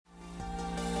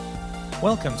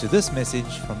Welcome to this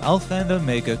message from Alpha and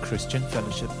Omega Christian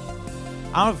Fellowship.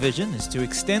 Our vision is to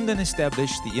extend and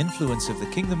establish the influence of the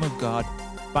Kingdom of God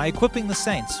by equipping the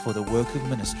saints for the work of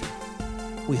ministry.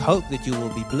 We hope that you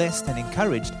will be blessed and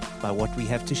encouraged by what we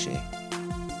have to share.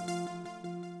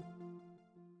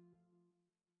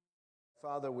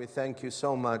 Father, we thank you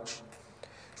so much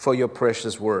for your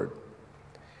precious word.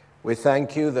 We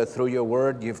thank you that through your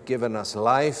word you've given us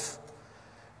life,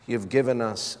 you've given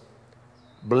us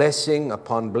blessing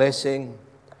upon blessing.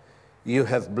 You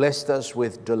have blessed us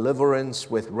with deliverance,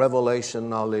 with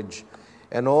revelation knowledge,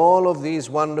 and all of these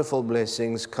wonderful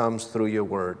blessings comes through your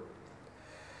word.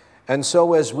 And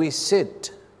so as we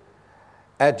sit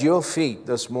at your feet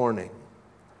this morning,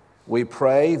 we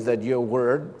pray that your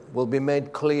word will be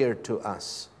made clear to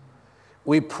us.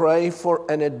 We pray for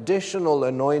an additional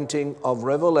anointing of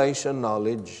revelation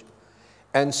knowledge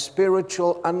and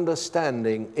spiritual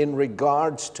understanding in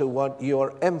regards to what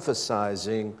you're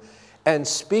emphasizing and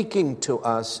speaking to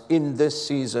us in this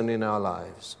season in our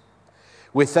lives.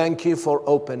 We thank you for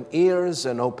open ears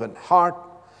and open heart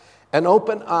and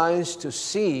open eyes to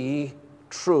see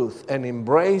truth and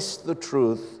embrace the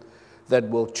truth that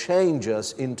will change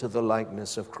us into the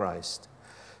likeness of Christ.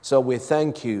 So we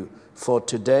thank you for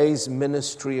today's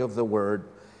ministry of the word.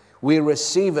 We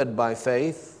receive it by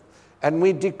faith. And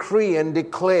we decree and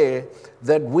declare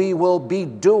that we will be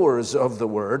doers of the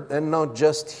word and not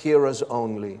just hearers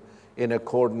only in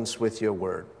accordance with your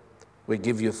word. We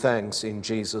give you thanks in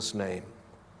Jesus' name.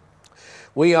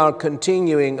 We are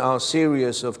continuing our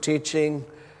series of teaching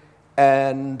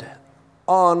and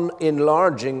on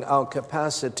enlarging our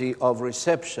capacity of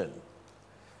reception.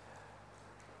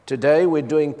 Today we're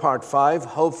doing part 5.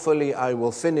 Hopefully I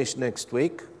will finish next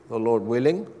week, the Lord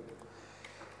willing.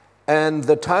 And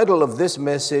the title of this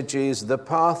message is The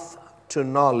Path to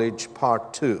Knowledge,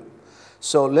 Part 2.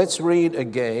 So let's read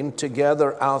again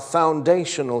together our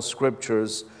foundational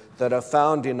scriptures that are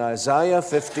found in Isaiah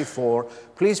 54.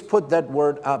 Please put that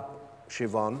word up,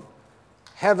 Siobhan.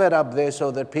 Have it up there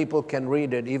so that people can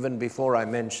read it even before I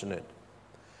mention it.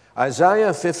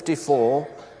 Isaiah 54,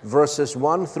 verses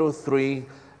 1 through 3,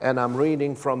 and I'm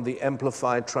reading from the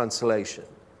Amplified Translation.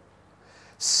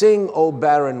 Sing, O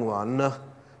barren one,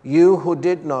 you who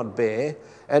did not bear,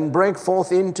 and break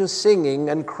forth into singing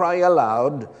and cry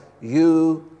aloud,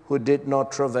 you who did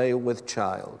not travail with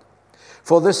child.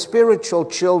 For the spiritual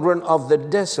children of the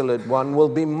desolate one will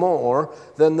be more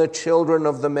than the children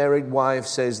of the married wife,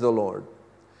 says the Lord.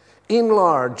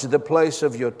 Enlarge the place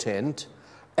of your tent,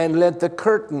 and let the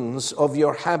curtains of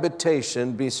your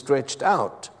habitation be stretched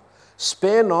out.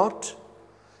 Spare not,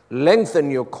 lengthen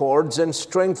your cords, and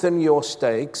strengthen your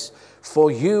stakes,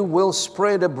 for you will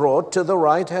spread abroad to the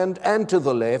right hand and to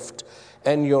the left,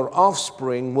 and your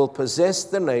offspring will possess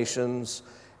the nations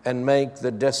and make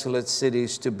the desolate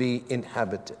cities to be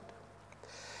inhabited.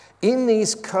 In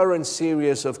these current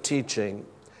series of teaching,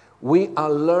 we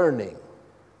are learning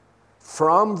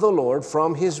from the Lord,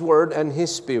 from His Word and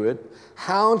His Spirit,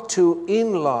 how to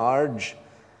enlarge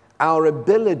our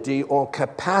ability or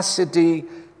capacity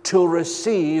to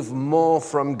receive more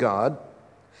from God,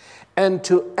 and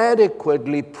to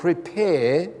adequately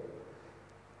prepare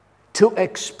to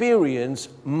experience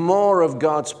more of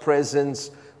God's presence,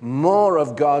 more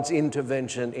of God's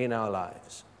intervention in our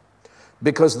lives.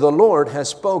 Because the Lord has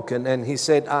spoken and He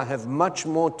said, I have much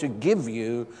more to give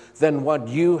you than what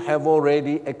you have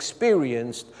already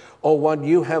experienced or what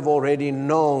you have already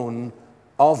known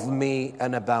of me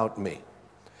and about me.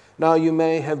 Now, you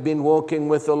may have been walking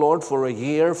with the Lord for a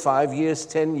year, 5 years,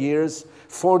 10 years,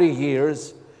 40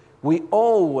 years. We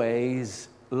always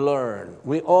learn.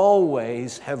 We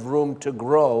always have room to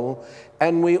grow,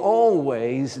 and we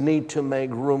always need to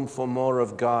make room for more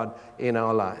of God in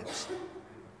our lives.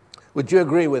 Would you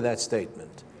agree with that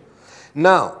statement?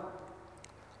 Now,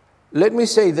 let me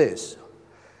say this.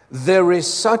 There is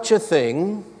such a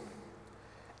thing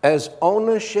as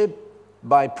ownership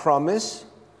by promise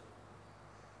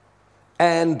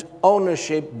and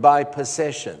ownership by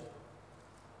possession.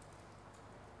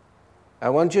 I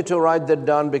want you to write that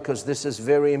down because this is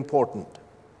very important.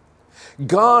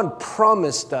 God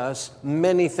promised us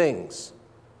many things.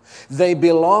 They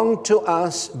belong to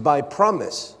us by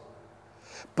promise.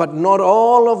 But not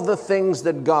all of the things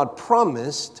that God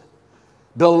promised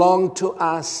belong to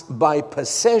us by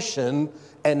possession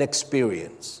and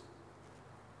experience.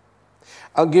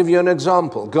 I'll give you an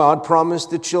example. God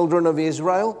promised the children of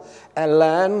Israel a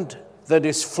land that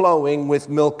is flowing with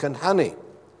milk and honey.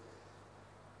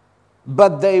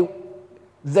 But they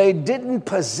didn't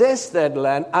possess that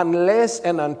land unless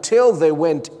and until they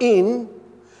went in,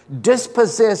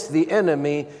 dispossessed the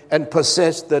enemy, and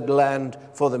possessed that land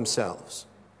for themselves.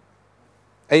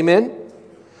 Amen?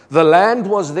 The land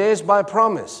was theirs by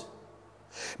promise,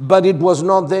 but it was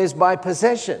not theirs by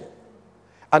possession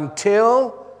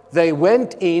until they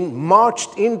went in,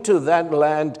 marched into that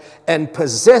land, and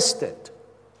possessed it.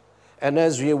 And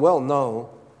as you well know,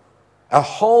 a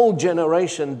whole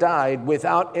generation died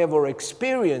without ever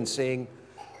experiencing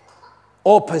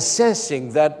or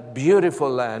possessing that beautiful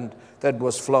land that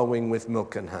was flowing with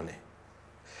milk and honey.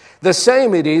 The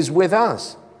same it is with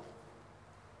us.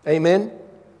 Amen?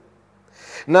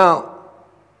 Now,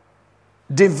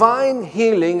 divine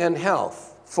healing and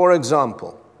health, for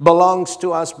example, belongs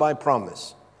to us by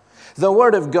promise. The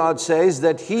Word of God says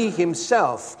that He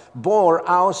Himself bore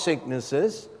our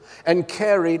sicknesses and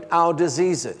carried our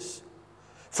diseases.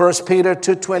 1 Peter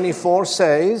 2:24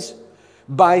 says,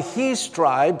 by His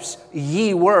stripes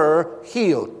ye were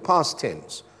healed, past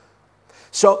tense.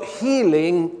 So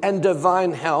healing and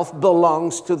divine health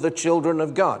belongs to the children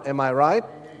of God. Am I right?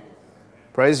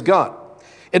 Praise God.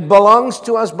 It belongs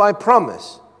to us by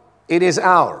promise. It is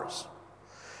ours.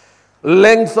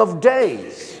 Length of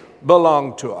days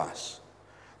belong to us.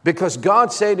 Because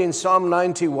God said in Psalm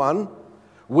 91,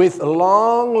 with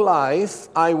long life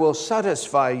I will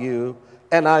satisfy you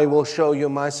and I will show you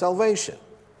my salvation.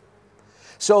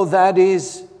 So that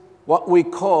is what we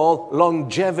call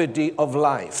longevity of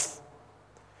life.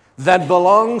 That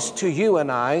belongs to you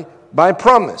and I by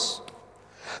promise.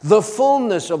 The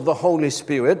fullness of the Holy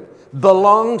Spirit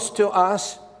belongs to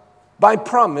us by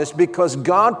promise because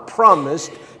God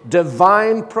promised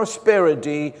divine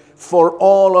prosperity for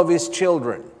all of His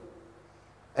children.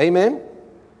 Amen?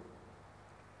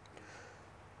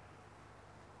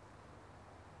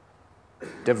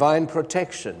 Divine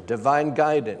protection, divine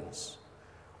guidance.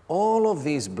 All of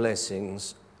these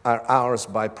blessings are ours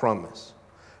by promise.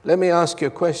 Let me ask you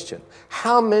a question.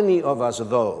 How many of us,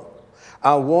 though,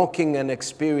 are walking and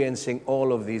experiencing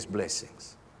all of these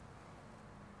blessings?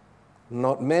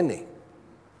 Not many.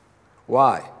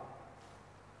 Why?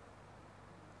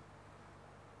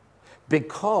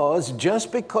 Because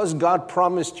just because God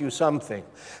promised you something,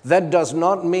 that does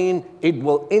not mean it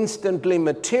will instantly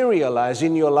materialize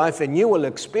in your life and you will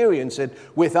experience it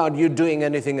without you doing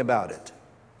anything about it.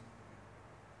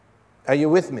 Are you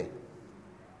with me?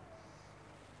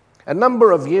 A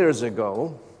number of years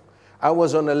ago, I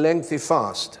was on a lengthy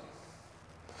fast,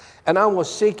 and I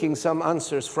was seeking some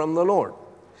answers from the Lord.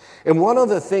 And one of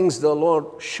the things the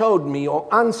Lord showed me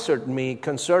or answered me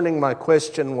concerning my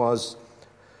question was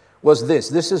this.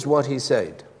 This is what He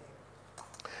said.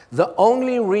 The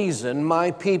only reason my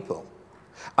people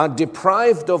are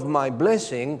deprived of my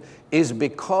blessing is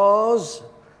because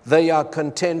they are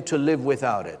content to live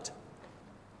without it.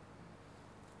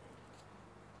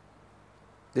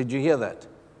 Did you hear that?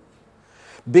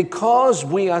 Because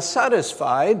we are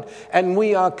satisfied and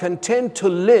we are content to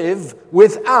live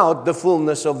without the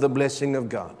fullness of the blessing of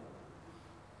God.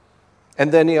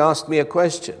 And then He asked me a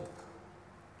question.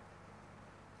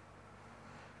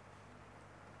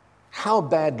 How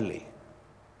badly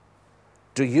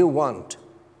do you want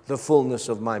the fullness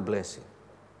of my blessing?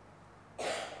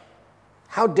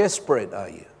 How desperate are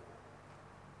you?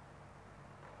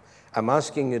 I'm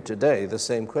asking you today the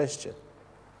same question.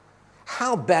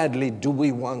 How badly do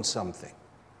we want something?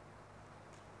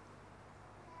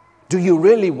 Do you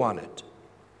really want it?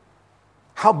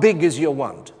 How big is your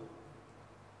want?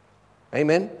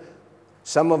 Amen?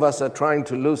 Some of us are trying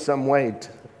to lose some weight.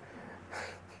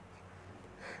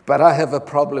 But I have a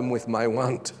problem with my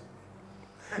want.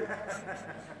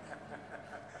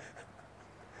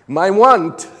 My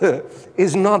want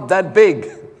is not that big.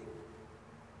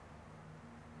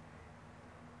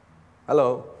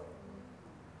 Hello?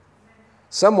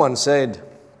 Someone said,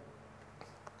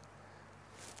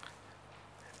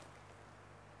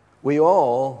 we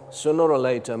all, sooner or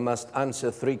later, must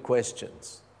answer 3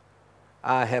 questions.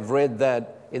 I have read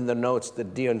that in the notes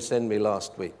that Dion sent me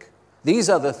last week. These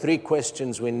are the 3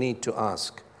 questions we need to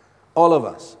ask, all of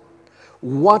us.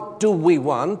 What do we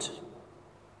want?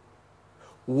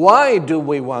 Why do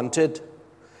we want it?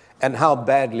 And how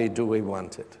badly do we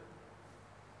want it?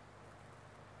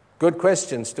 Good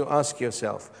questions to ask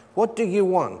yourself. What do you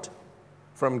want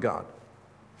from God?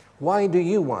 Why do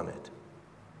you want it?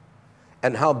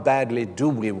 And how badly do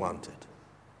we want it?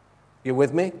 You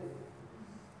with me?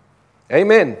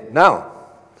 Amen. Now,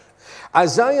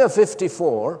 Isaiah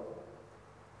 54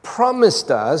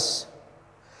 promised us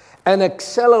an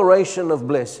acceleration of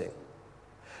blessing,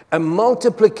 a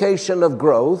multiplication of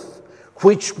growth,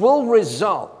 which will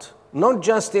result not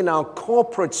just in our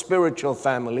corporate spiritual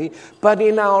family, but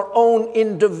in our own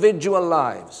individual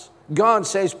lives. God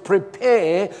says,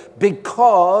 prepare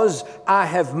because I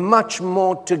have much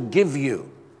more to give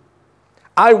you.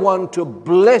 I want to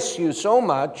bless you so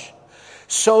much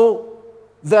so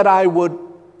that I would,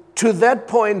 to that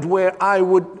point where I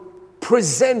would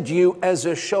present you as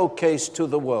a showcase to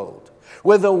the world.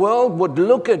 Where the world would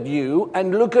look at you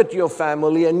and look at your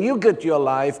family and look at your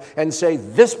life and say,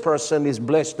 this person is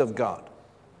blessed of God.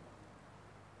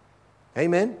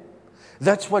 Amen?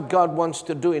 That's what God wants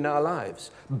to do in our lives.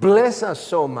 Bless us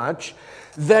so much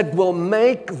that will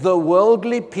make the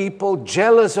worldly people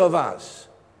jealous of us.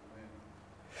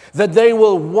 That they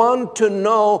will want to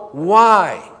know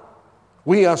why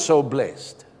we are so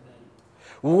blessed.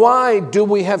 Why do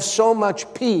we have so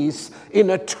much peace in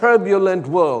a turbulent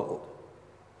world?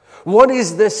 What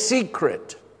is the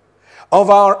secret of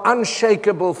our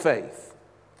unshakable faith?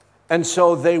 And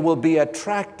so they will be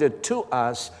attracted to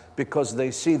us because they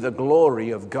see the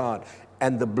glory of God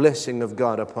and the blessing of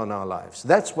God upon our lives.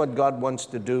 That's what God wants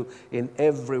to do in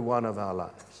every one of our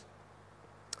lives.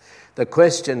 The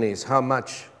question is, how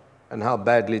much and how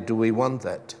badly do we want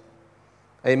that?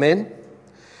 Amen?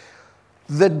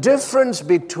 The difference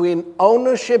between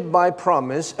ownership by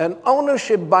promise and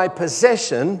ownership by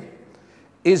possession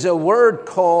is a word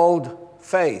called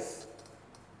faith.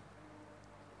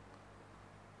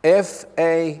 Faith.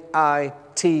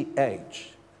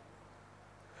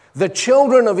 The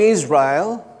children of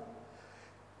Israel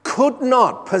could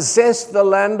not possess the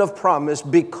land of promise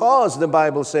because, the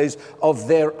Bible says, of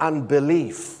their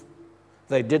unbelief.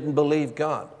 They didn't believe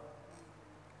God.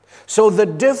 So the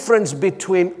difference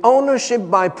between ownership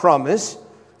by promise,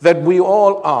 that we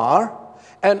all are,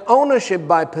 and ownership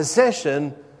by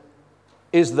possession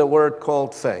is the word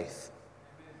called faith.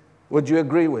 Would you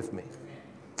agree with me?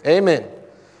 Amen.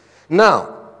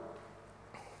 Now,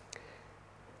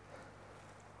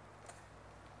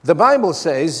 the Bible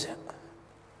says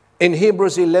in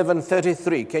Hebrews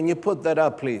 11:33, can you put that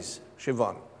up, please,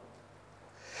 Siobhan?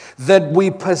 That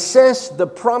we possess the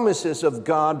promises of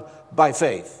God by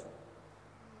faith.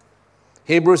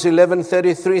 Hebrews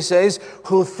 11:33 says,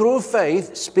 who through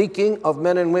faith, speaking of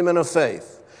men and women of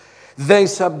faith, they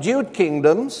subdued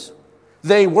kingdoms,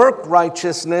 they worked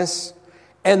righteousness,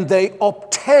 and they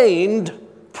obtained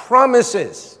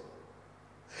promises.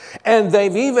 And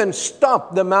they've even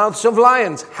stopped the mouths of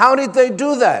lions. How did they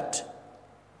do that?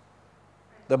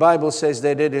 The Bible says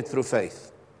they did it through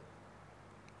faith.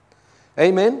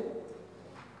 Amen?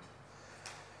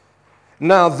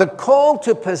 Now, the call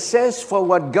to possess for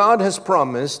what God has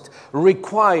promised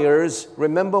requires,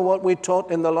 remember what we taught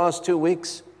in the last 2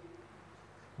 weeks?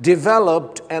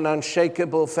 Developed and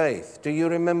unshakable faith. Do you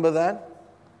remember that?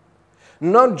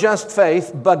 Not just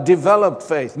faith, but developed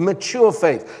faith, mature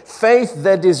faith. Faith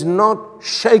that is not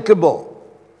shakeable.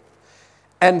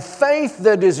 And faith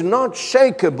that is not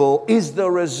shakeable is the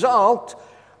result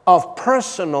of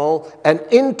personal and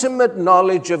intimate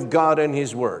knowledge of God and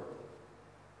His Word.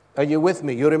 Are you with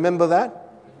me? You remember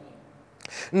that?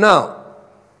 Now,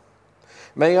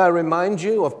 may I remind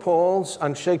you of Paul's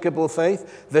unshakable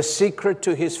faith, the secret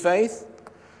to his faith?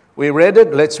 We read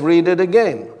it, let's read it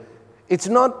again. It's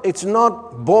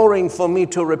not boring for me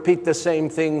to repeat the same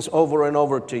things over and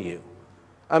over to you.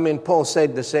 I mean, Paul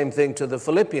said the same thing to the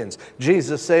Philippians.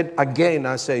 Jesus said, again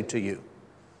I say to you.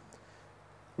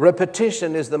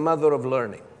 Repetition is the mother of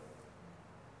learning.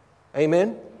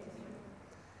 Amen?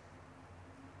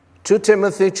 2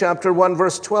 Timothy chapter 1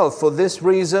 verse 12. For this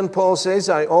reason, Paul says,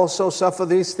 I also suffer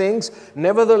these things.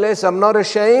 Nevertheless, I'm not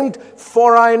ashamed,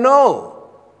 for I know.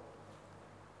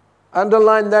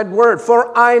 Underline that word.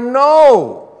 For I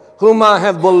know whom I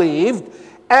have believed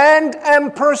and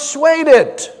am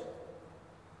persuaded.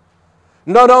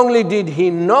 Not only did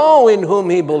he know in whom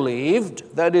he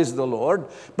believed, that is the Lord,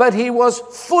 but he was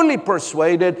fully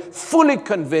persuaded, fully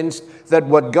convinced that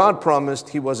what God promised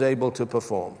he was able to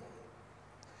perform.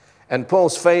 And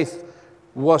Paul's faith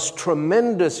was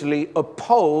tremendously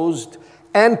opposed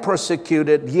and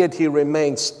persecuted, yet he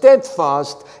remained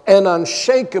steadfast and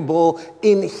unshakable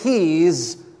in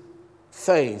his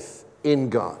faith in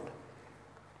God.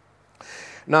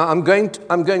 Now, I'm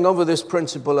going over this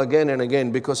principle again and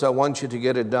again because I want you to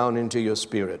get it down into your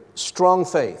spirit. Strong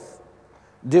faith,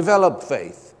 developed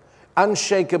faith,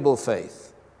 unshakable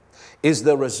faith is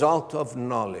the result of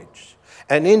knowledge,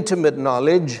 an intimate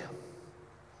knowledge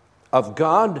of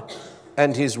God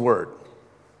and His Word.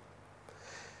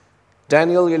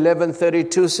 Daniel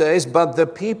 11:32 says, but the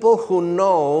people who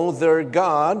know their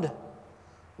God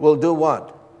will do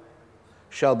what?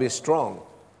 Shall be strong.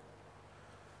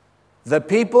 The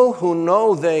people who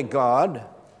know their God,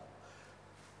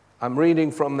 I'm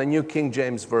reading from the New King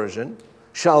James Version,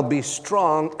 shall be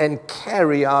strong and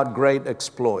carry out great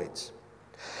exploits.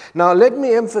 Now, let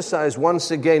me emphasize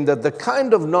once again that the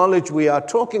kind of knowledge we are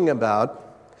talking about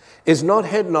is not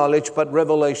head knowledge, but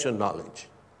revelation knowledge.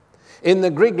 In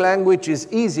the Greek language, it's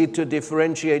easy to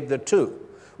differentiate the two.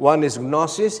 One is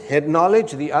gnosis, head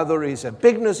knowledge. The other is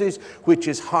epignosis, which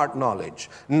is heart knowledge,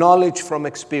 knowledge from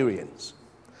experience.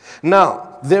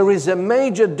 Now, there is a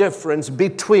major difference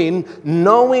between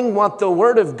knowing what the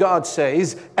Word of God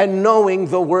says and knowing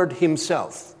the Word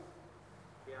Himself.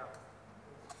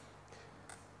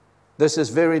 This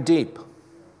is very deep.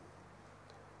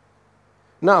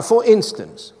 Now, for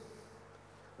instance,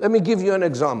 let me give you an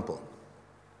example.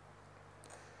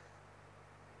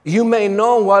 You may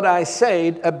know what I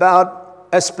said about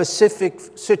a specific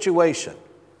situation,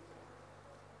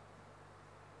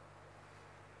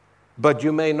 but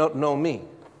you may not know me.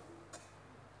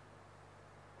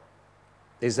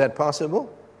 Is that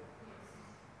possible?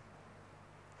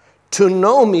 To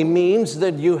know me means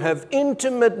that you have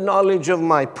intimate knowledge of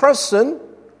my person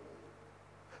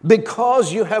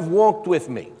because you have walked with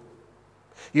me.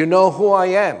 You know who I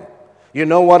am. You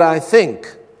know what I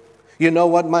think. You know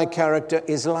what my character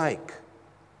is like.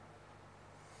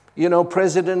 You know,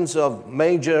 presidents of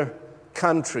major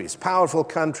countries, powerful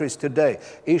countries today,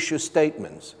 issue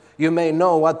statements. You may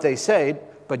know what they said,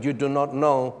 but you do not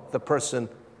know the person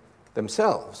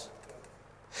themselves.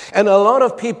 And a lot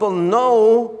of people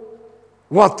know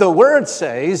what the Word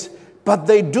says, but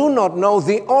they do not know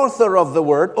the author of the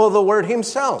Word or the Word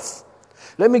Himself.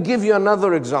 Let me give you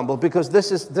another example, because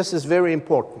this is very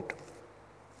important.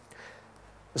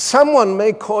 Someone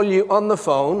may call you on the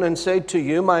phone and say to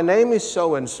you, my name is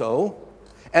so-and-so,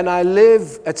 and I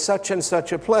live at such and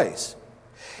such a place.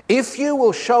 If you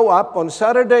will show up on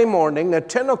Saturday morning at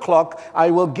 10 o'clock,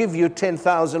 I will give you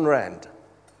 10,000 rand.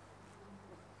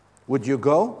 Would you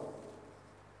go?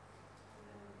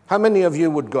 How many of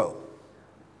you would go?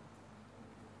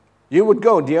 You would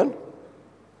go, Dion?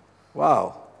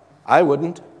 Wow. I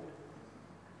wouldn't.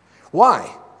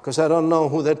 Why? Because I don't know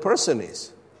who that person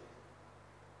is.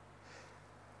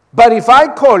 But if I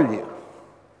call you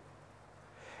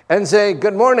and say,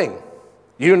 good morning,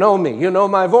 you know me, you know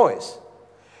my voice.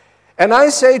 And I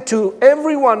say to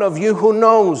every one of you who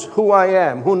knows who I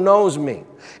am, who knows me,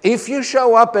 if you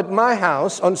show up at my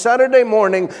house on Saturday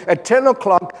morning at 10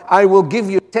 o'clock, I will give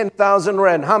you 10,000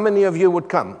 rand. How many of you would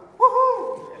come?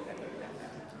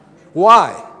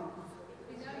 Why?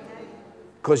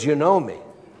 Because you know me.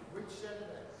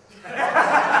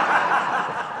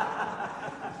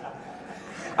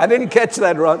 I didn't catch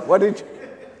that, Ron. What did you?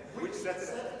 Which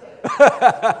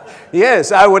Saturday?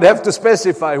 Yes, I would have to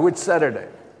specify which Saturday.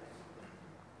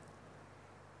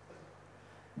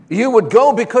 You would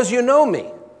go because you know me.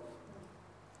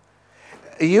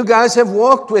 You guys have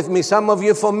walked with me, some of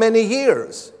you, for many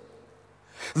years.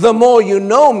 The more you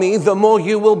know me, the more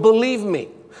you will believe me.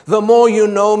 The more you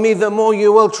know me, the more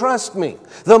you will trust me.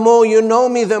 The more you know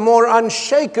me, the more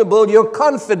unshakable your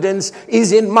confidence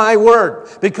is in my word.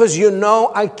 Because you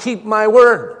know I keep my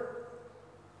word.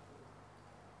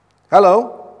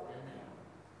 Hello?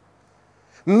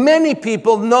 Many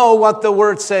people know what the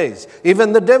word says.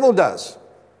 Even the devil does.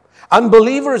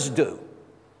 Unbelievers do.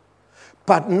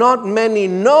 But not many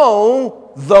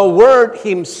know the word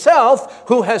himself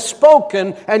who has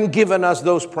spoken and given us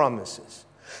those promises.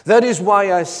 That is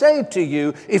why I say to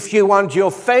you, if you want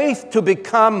your faith to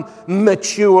become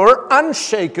mature,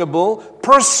 unshakable,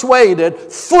 persuaded,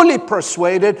 fully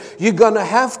persuaded, you're going to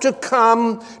have to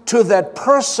come to that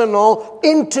personal,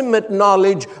 intimate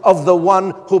knowledge of the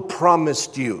one who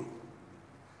promised you.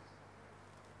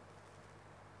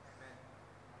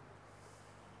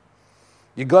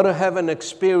 You got to have an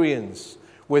experience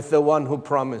with the one who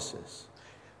promises,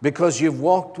 because you've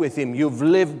walked with him, you've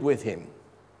lived with him.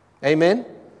 Amen?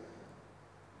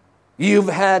 You've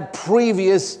had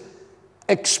previous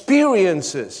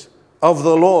experiences of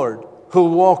the Lord who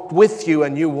walked with you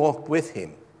and you walked with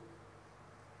him.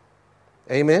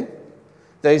 Amen?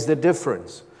 There's the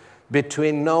difference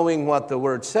between knowing what the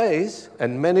Word says,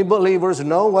 and many believers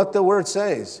know what the Word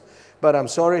says. But I'm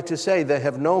sorry to say they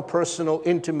have no personal,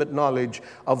 intimate knowledge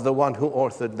of the one who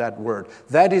authored that word.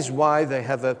 That is why they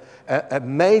have a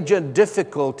major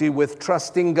difficulty with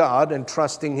trusting God and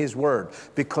trusting His word,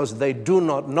 because they do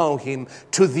not know Him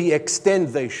to the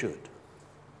extent they should.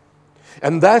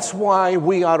 And that's why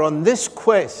we are on this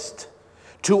quest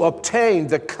to obtain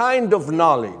the kind of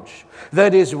knowledge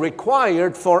that is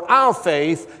required for our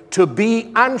faith to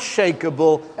be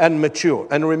unshakable and mature.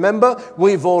 And remember,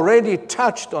 we've already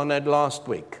touched on it last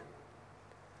week.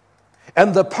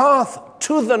 And the path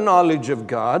to the knowledge of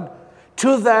God,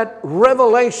 to that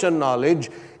revelation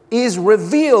knowledge, is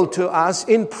revealed to us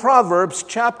in Proverbs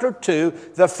chapter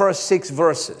 2, the first 6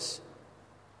 verses.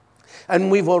 And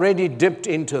we've already dipped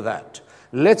into that.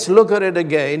 Let's look at it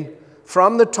again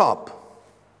from the top.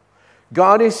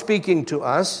 God is speaking to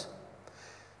us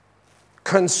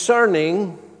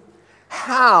concerning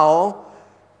how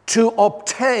to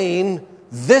obtain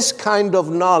this kind of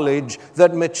knowledge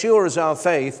that matures our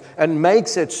faith and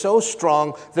makes it so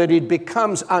strong that it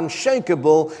becomes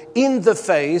unshakable in the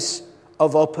face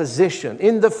of opposition,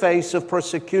 in the face of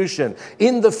persecution,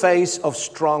 in the face of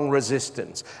strong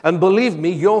resistance. And believe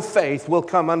me, your faith will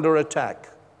come under attack.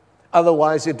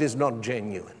 Otherwise, it is not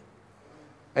genuine.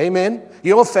 Amen?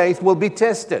 Your faith will be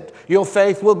tested. Your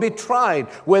faith will be tried,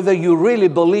 whether you really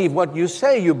believe what you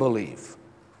say you believe.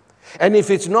 And if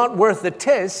it's not worth the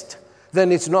test,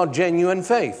 then it's not genuine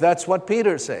faith. That's what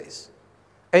Peter says.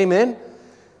 Amen?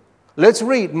 Let's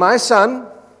read. My son,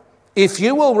 if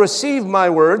you will receive my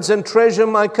words and treasure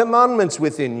my commandments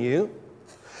within you,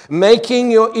 making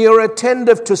your ear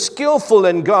attentive to skillful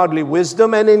and godly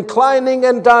wisdom, and inclining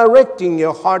and directing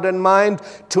your heart and mind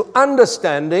to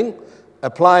understanding,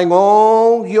 applying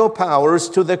all your powers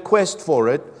to the quest for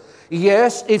it.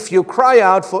 Yes, if you cry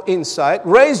out for insight,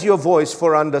 raise your voice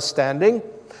for understanding.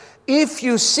 If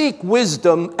you seek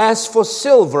wisdom as for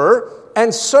silver,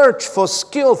 and search for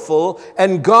skillful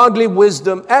and godly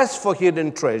wisdom as for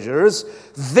hidden treasures,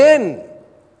 then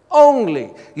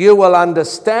only you will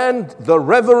understand the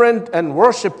reverent and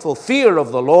worshipful fear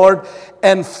of the Lord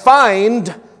and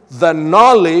find the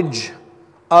knowledge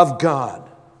of God.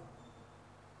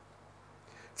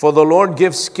 For the Lord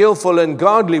gives skillful and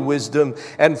godly wisdom,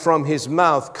 and from his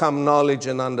mouth come knowledge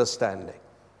and understanding.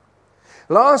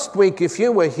 Last week, if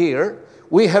you were here,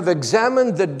 we have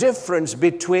examined the difference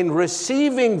between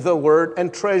receiving the word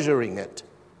and treasuring it.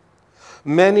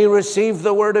 Many receive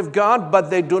the word of God, but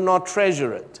they do not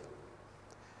treasure it.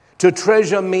 To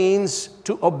treasure means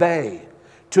to obey,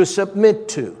 to submit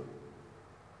to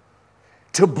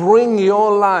bring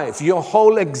your life, your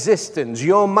whole existence,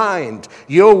 your mind,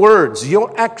 your words,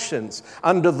 your actions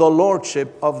under the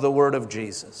lordship of the word of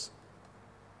Jesus.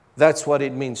 That's what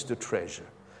it means to treasure.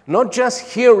 Not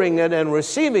just hearing it and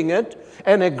receiving it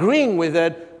and agreeing with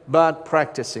it, but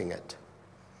practicing it.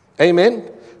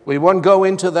 Amen? We won't go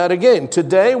into that again.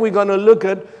 Today we're going to look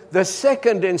at the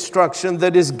second instruction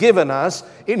that is given us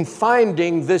in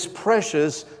finding this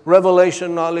precious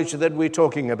revelation knowledge that we're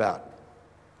talking about.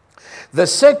 The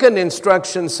second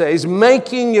instruction says,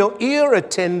 making your ear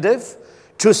attentive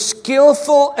to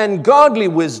skillful and godly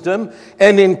wisdom,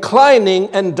 and inclining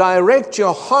and direct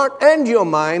your heart and your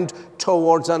mind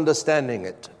towards understanding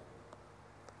it.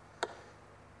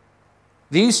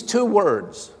 These two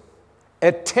words,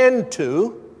 attend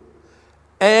to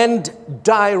and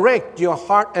direct your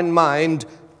heart and mind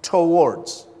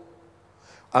towards,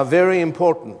 are very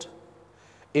important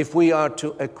if we are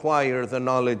to acquire the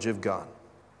knowledge of God.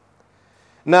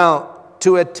 Now,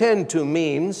 to attend to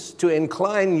means to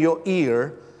incline your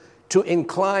ear. To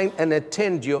incline and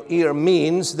attend your ear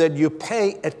means that you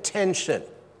pay attention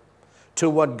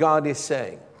to what God is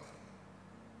saying.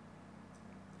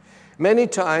 Many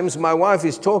times my wife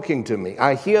is talking to me.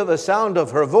 I hear the sound of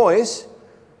her voice,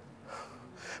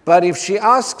 but if she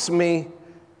asks me,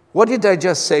 what did I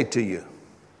just say to you?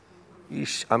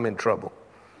 Yeesh, I'm in trouble.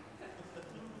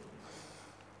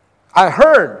 I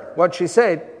heard what she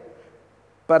said,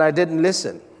 but I didn't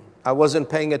listen. I wasn't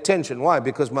paying attention. Why?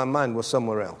 Because my mind was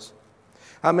somewhere else.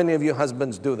 How many of you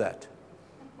husbands do that?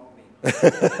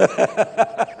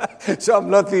 So I'm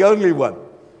not the only one.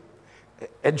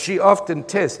 And she often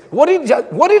tests, what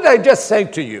did I just say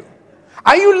to you?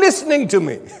 Are you listening to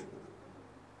me?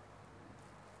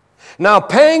 Now,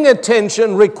 paying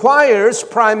attention requires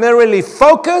primarily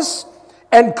focus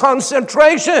and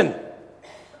concentration.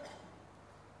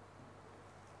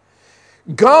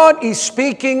 God is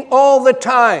speaking all the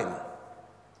time.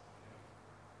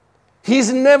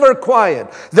 He's never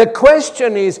quiet. The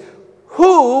question is,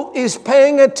 who is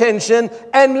paying attention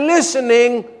and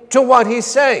listening to what he's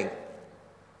saying?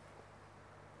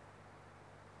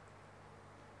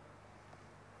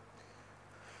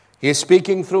 He's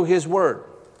speaking through his word.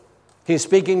 He's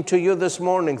speaking to you this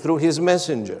morning through his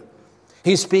messenger.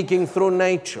 He's speaking through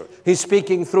nature. He's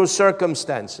speaking through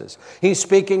circumstances. He's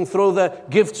speaking through the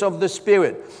gifts of the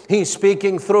Spirit. He's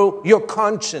speaking through your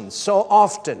conscience so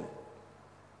often.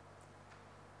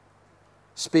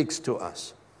 Speaks to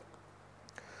us.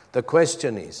 The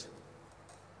question is,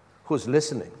 who's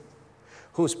listening?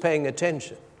 Who's paying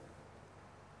attention?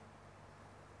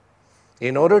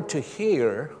 In order to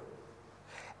hear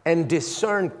and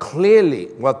discern clearly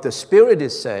what the Spirit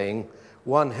is saying,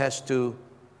 one has to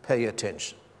pay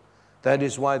attention. That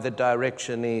is why the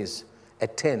direction is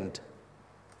attend.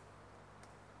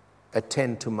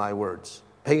 Attend to my words.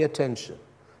 Pay attention.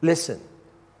 Listen.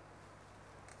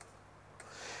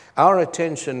 Our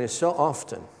attention is so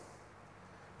often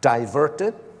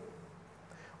diverted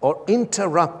or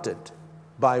interrupted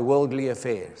by worldly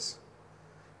affairs,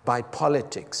 by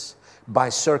politics, by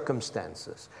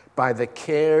circumstances, by the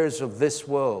cares of this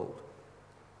world,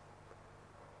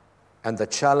 and the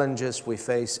challenges we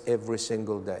face every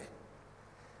single day.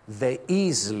 They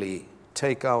easily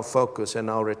take our focus and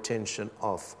our attention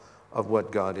off of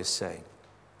what God is saying.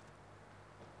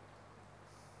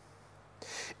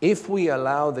 If we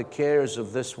allow the cares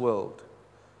of this world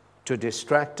to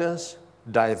distract us,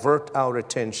 divert our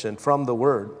attention from the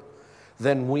Word,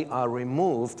 then we are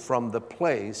removed from the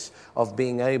place of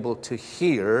being able to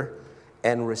hear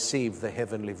and receive the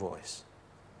heavenly voice.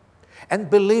 And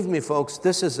believe me, folks,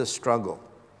 this is a struggle.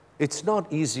 It's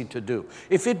not easy to do.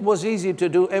 If it was easy to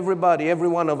do, every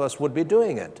one of us would be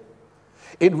doing it.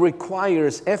 It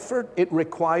requires effort, it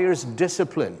requires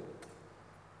discipline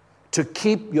to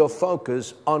keep your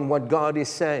focus on what God is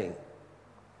saying.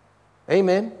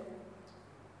 Amen?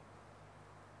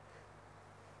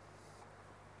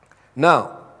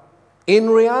 Now, in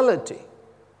reality,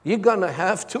 you're going to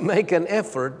have to make an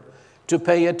effort to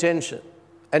pay attention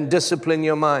and discipline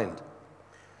your mind.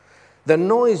 The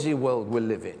noisy world we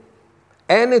live in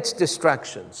and its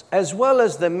distractions, as well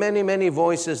as the many, many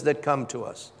voices that come to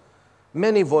us.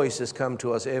 Many voices come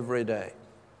to us every day.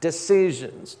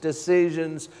 Decisions.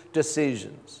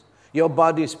 Your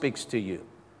body speaks to you.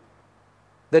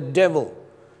 The devil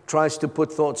tries to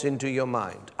put thoughts into your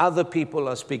mind. Other people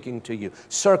are speaking to you.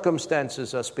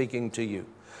 Circumstances are speaking to you.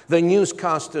 The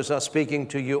newscasters are speaking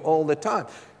to you all the time.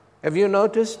 Have you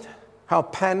noticed how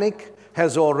panic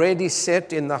has already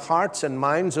set in the hearts and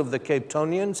minds of the Cape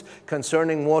Townians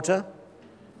concerning water?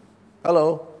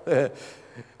 Hello.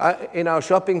 In our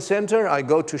shopping center, I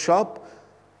go to shop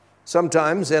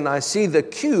sometimes and I see the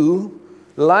queue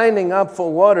lining up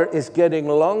for water is getting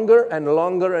longer and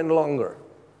longer and longer.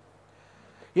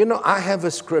 You know, I have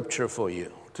a scripture for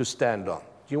you to stand on.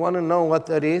 Do you want to know what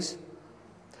that is?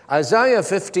 Isaiah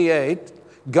 58,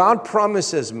 God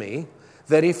promises me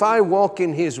that if I walk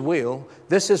in His will,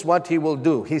 this is what He will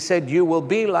do. He said, you will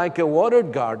be like a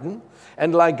watered garden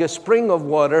and like a spring of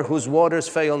water whose waters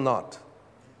fail not.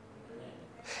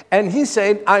 And He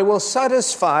said, I will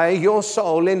satisfy your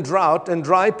soul in drought and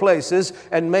dry places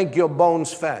and make your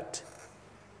bones fat.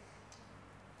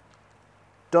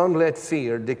 Don't let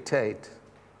fear dictate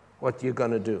what you're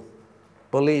going to do.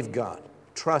 Believe God.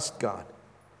 Trust God.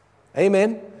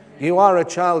 Amen? You are a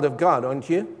child of God, aren't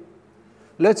you?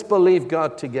 Let's believe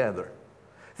God together.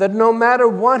 That no matter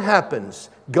what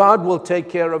happens, God will take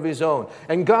care of His own.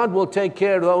 And God will take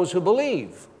care of those who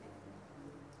believe.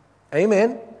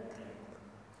 Amen?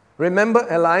 Remember,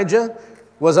 Elijah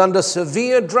was under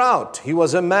severe drought. He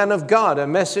was a man of God, a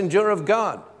messenger of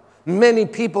God. Many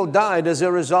people died as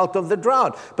a result of the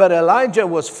drought. But Elijah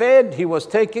was fed, he was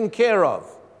taken care of.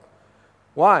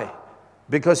 Why?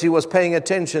 Because he was paying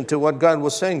attention to what God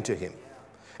was saying to him.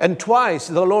 And twice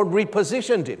the Lord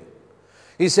repositioned him.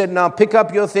 He said, now pick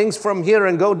up your things from here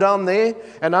and go down there.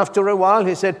 And after a while,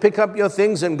 He said, pick up your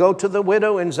things and go to the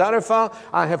widow in Zarephath.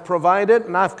 I have provided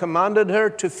and I've commanded her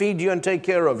to feed you and take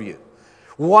care of you.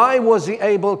 Why was he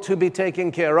able to be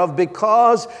taken care of?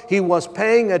 Because he was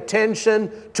paying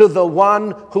attention to the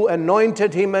one who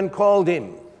anointed him and called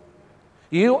him.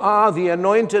 You are the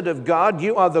anointed of God.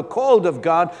 You are the called of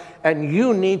God. And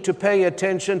you need to pay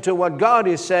attention to what God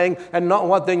is saying and not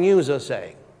what the news are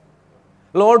saying.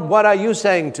 Lord, what are you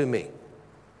saying to me?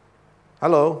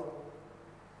 Hello?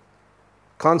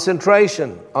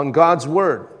 Concentration on God's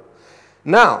word.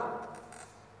 Now,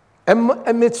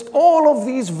 amidst all of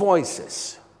these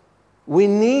voices, we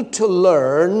need to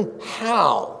learn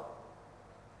how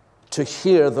to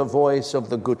hear the voice of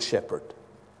the Good Shepherd.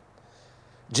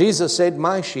 Jesus said,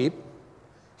 my sheep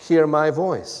hear my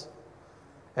voice,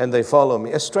 and they follow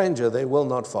me. A stranger they will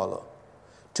not follow.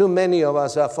 Too many of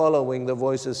us are following the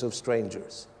voices of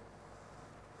strangers.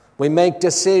 We make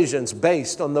decisions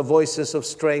based on the voices of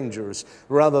strangers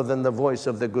rather than the voice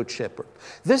of the Good Shepherd.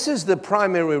 This is the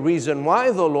primary reason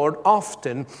why the Lord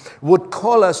often would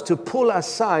call us to pull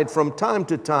aside from time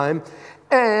to time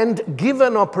and give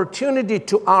an opportunity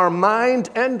to our mind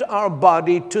and our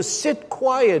body to sit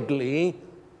quietly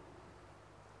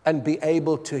and be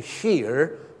able to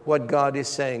hear what God is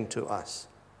saying to us.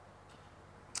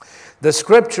 The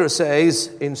scripture says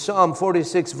in Psalm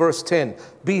 46 verse 10,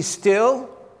 be still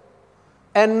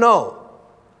and know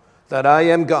that I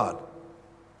am God.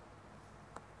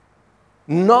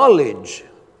 Knowledge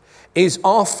is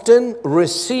often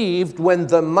received when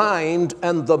the mind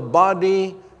and the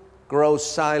body grow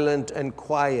silent and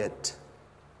quiet.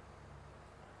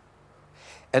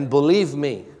 And believe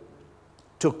me,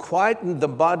 to quieten the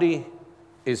body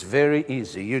is very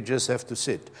easy. You just have to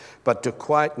sit. But to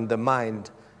quieten the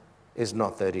mind is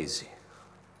not that easy.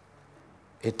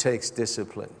 It takes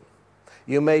discipline.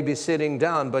 You may be sitting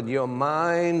down, but your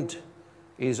mind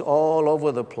is all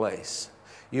over the place.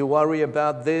 You worry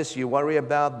about this, you worry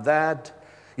about that.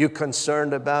 You're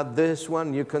concerned about this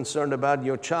one, you're concerned about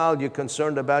your child, you're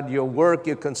concerned about your work,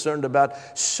 you're concerned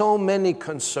about so many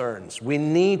concerns. We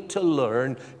need to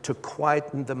learn to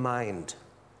quieten the mind.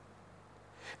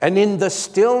 And in the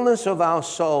stillness of our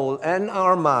soul and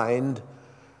our mind,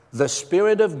 the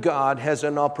Spirit of God has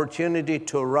an opportunity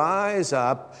to rise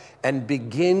up and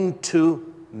begin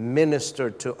to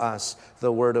minister to us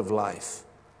the word of life.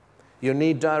 You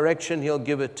need direction, He'll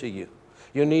give it to you.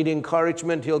 You need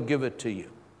encouragement, He'll give it to you.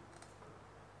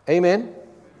 Amen?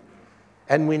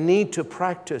 And we need to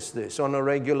practice this on a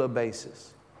regular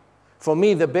basis. For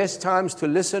me, the best times to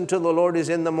listen to the Lord is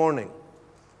in the morning.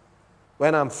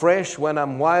 When I'm fresh, when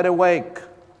I'm wide awake.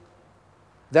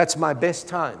 That's my best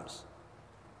times.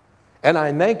 And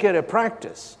I make it a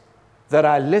practice that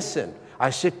I listen.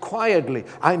 I sit quietly.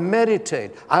 I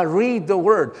meditate. I read the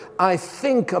Word. I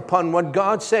think upon what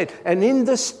God said. And in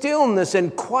the stillness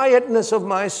and quietness of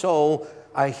my soul,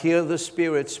 I hear the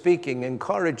Spirit speaking,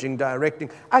 encouraging, directing.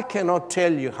 I cannot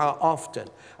tell you how often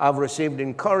I've received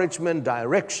encouragement,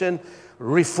 direction,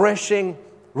 refreshing,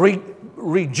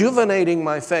 rejuvenating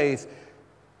my faith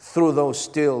through those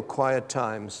still, quiet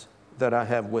times that I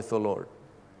have with the Lord.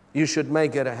 You should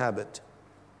make it a habit.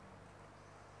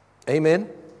 Amen?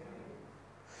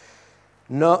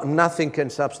 No, nothing can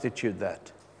substitute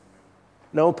that.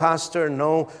 No pastor,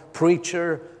 no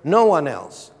preacher, no one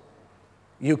else.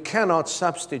 You cannot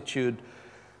substitute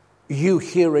you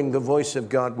hearing the voice of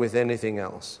God with anything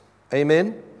else.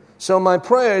 Amen? So my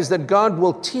prayer is that God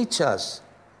will teach us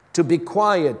to be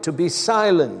quiet, to be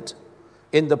silent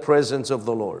in the presence of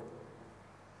the Lord.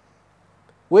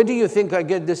 Where do you think I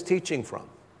get this teaching from?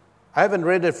 I haven't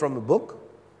read it from a book.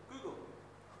 Google.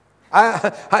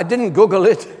 I didn't Google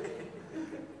it.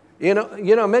 You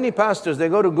know, many pastors, they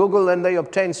go to Google and they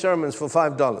obtain sermons for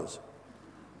 $5.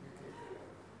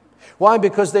 Why?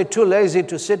 Because they're too lazy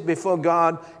to sit before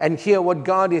God and hear what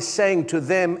God is saying to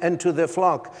them and to their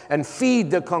flock and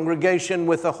feed the congregation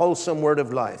with a wholesome word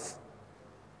of life.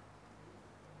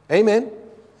 Amen?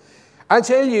 I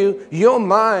tell you, your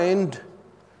mind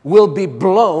will be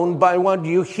blown by what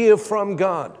you hear from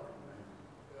God.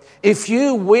 If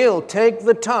you will take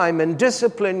the time and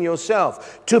discipline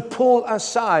yourself to pull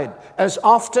aside as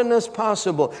often as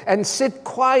possible and sit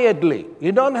quietly.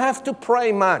 You don't have to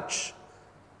pray much.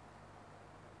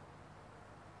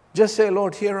 Just say,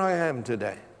 Lord, here I am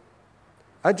today.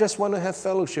 I just want to have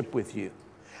fellowship with you.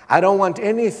 I don't want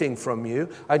anything from you.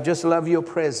 I just love your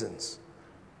presence.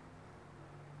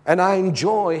 And I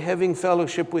enjoy having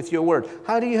fellowship with your word.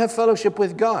 How do you have fellowship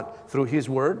with God? Through His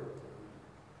word.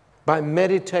 By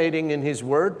meditating in His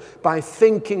word. By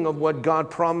thinking of what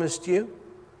God promised you.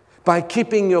 By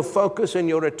keeping your focus and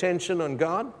your attention on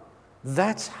God.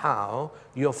 That's how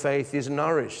your faith is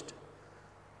nourished.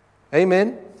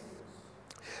 Amen?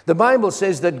 The Bible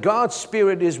says that God's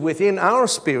Spirit is within our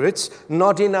spirits,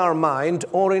 not in our mind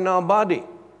or in our body.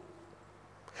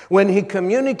 When He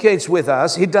communicates with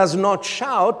us, He does not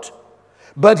shout,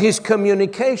 but His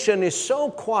communication is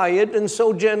so quiet and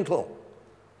so gentle.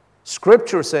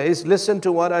 Scripture says, listen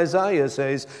to what Isaiah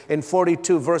says in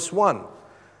 42 verse 1.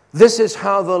 This is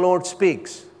how the Lord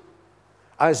speaks.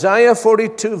 Isaiah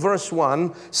 42 verse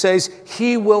 1 says,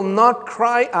 He will not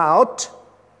cry out,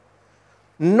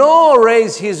 nor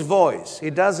raise His voice.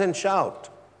 He doesn't shout.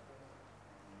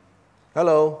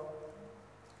 Hello?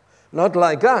 Not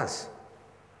like us.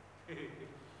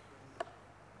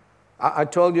 I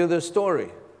told you this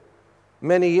story.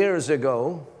 Many years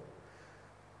ago,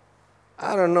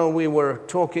 I don't know, we were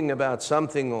talking about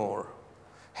something or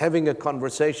having a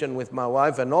conversation with my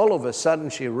wife, and all of a sudden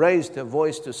she raised her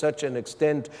voice to such an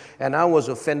extent, and I was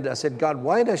offended. I said, God,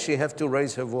 why does she have to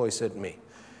raise her voice at me?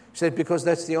 He said, because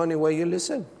that's the only way you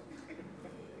listen.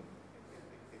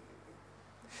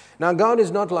 Now, God is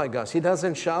not like us. He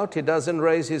doesn't shout. He doesn't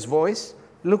raise His voice.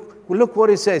 Look what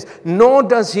He says. Nor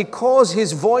does He cause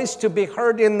His voice to be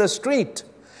heard in the street.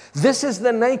 This is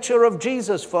the nature of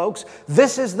Jesus, folks.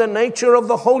 This is the nature of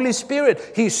the Holy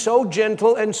Spirit. He's so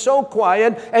gentle and so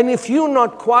quiet. And if you're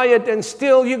not quiet and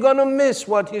still, you're going to miss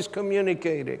what He's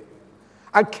communicating.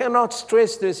 I cannot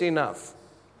stress this enough.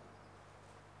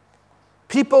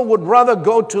 People would rather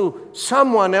go to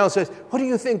someone else and say, what do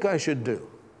you think I should do?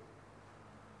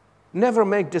 Never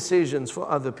make decisions for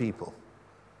other people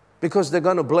because they're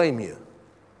going to blame you.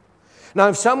 Now,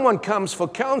 if someone comes for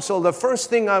counsel, the first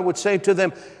thing I would say to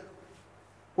them,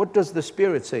 what does the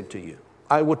Spirit say to you?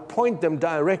 I would point them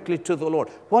directly to the Lord.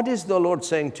 What is the Lord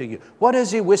saying to you? What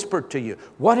has He whispered to you?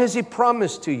 What has He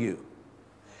promised to you?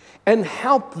 And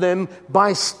help them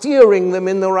by steering them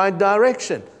in the right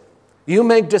direction. You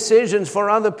make decisions for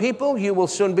other people, you will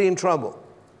soon be in trouble.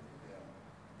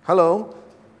 Hello?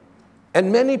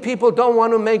 And many people don't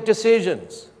want to make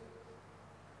decisions.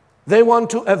 They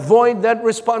want to avoid that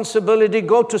responsibility,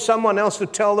 go to someone else to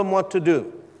tell them what to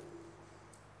do.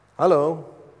 Hello?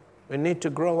 We need to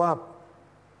grow up.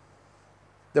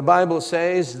 The Bible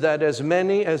says that as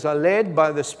many as are led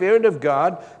by the Spirit of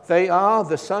God, they are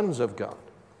the sons of God.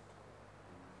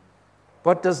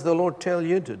 What does the Lord tell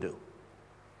you to do?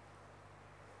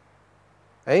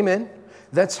 Amen.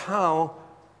 That's how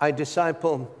I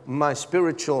disciple my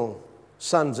spiritual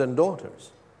sons and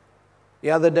daughters. The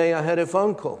other day I had a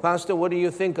phone call. Pastor, what do you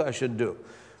think I should do?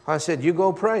 I said, you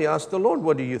go pray. Ask the Lord,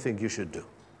 what do you think you should do?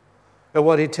 And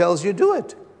what He tells you, do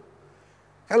it.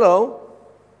 Hello.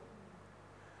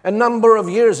 A number of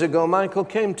years ago, Michael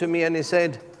came to me and he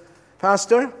said,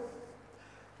 Pastor,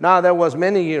 now that was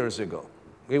many years ago.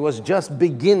 He was just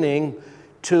beginning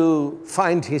to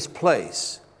find his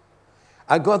place.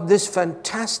 I got this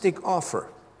fantastic offer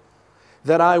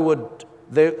that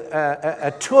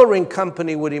a touring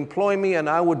company would employ me and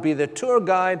I would be the tour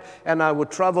guide and I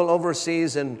would travel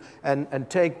overseas and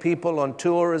take people on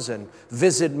tours and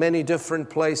visit many different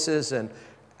places. And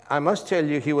I must tell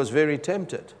you, he was very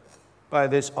tempted by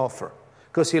this offer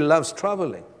because he loves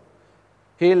traveling.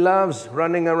 He loves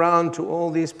running around to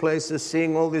all these places,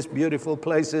 seeing all these beautiful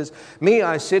places. Me,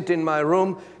 I sit in my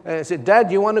room and I said,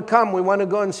 Dad, you want to come? We want to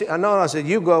go and see. No, I said,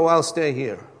 you go, I'll stay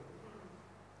here.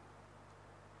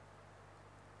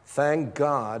 Thank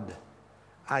God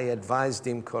I advised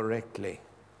him correctly.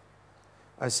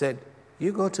 I said,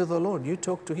 you go to the Lord, you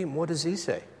talk to Him. What does He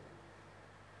say?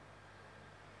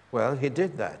 Well, he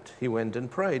did that. He went and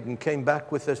prayed and came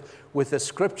back with a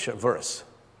scripture verse.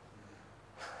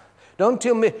 Don't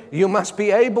tell me, you must be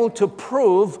able to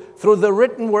prove through the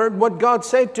written word what God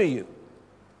said to you.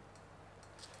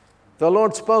 The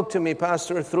Lord spoke to me,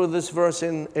 Pastor, through this verse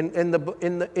in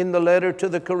the letter to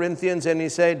the Corinthians, and He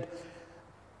said,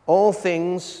 all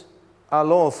things are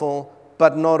lawful,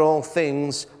 but not all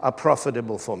things are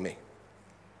profitable for me.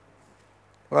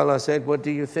 Well, I said, what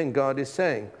do you think God is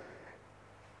saying?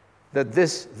 That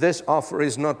this offer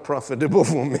is not profitable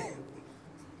for me.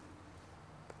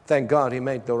 Thank God he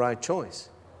made the right choice.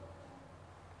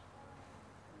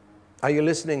 Are you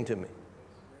listening to me?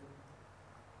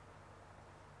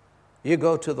 You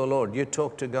go to the Lord, you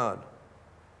talk to God,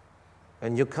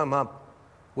 and you come up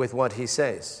with what He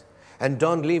says. And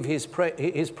don't leave His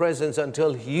presence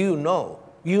until you know.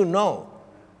 You know.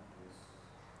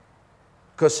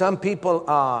 Because some people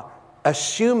are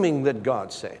assuming that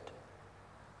God said.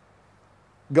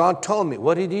 God told me.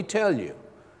 What did He tell you?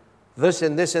 This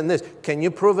and this and this. Can you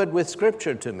prove it with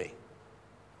Scripture to me?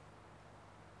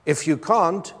 If you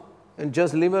can't, then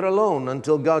just leave it alone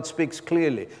until God speaks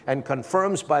clearly and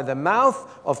confirms by the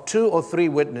mouth of 2 or 3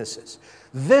 witnesses.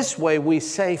 This way we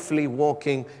safely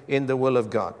walking in the will of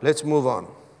God. Let's move on.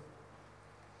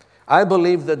 I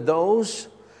believe that those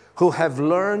who have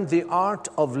learned the art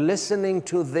of listening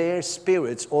to their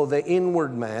spirits or the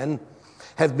inward man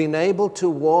have been able to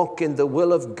walk in the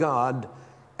will of God,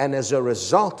 and as a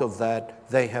result of that,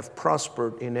 they have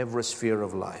prospered in every sphere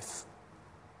of life.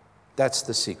 That's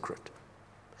the secret.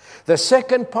 The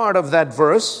second part of that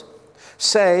verse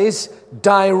says,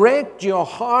 direct your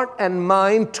heart and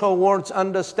mind towards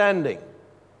understanding.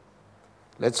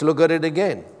 Let's look at it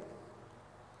again.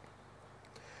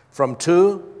 From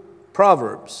 2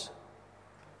 Proverbs.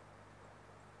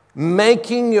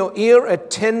 Making your ear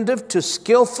attentive to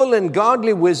skillful and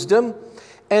godly wisdom,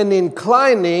 and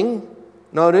inclining,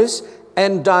 notice,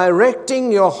 and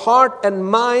directing your heart and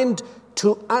mind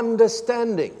to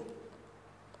understanding.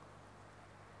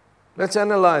 Let's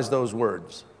analyze those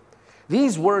words.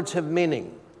 These words have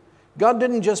meaning. God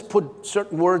didn't just put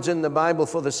certain words in the Bible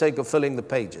for the sake of filling the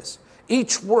pages.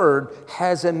 Each word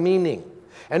has a meaning.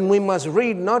 And we must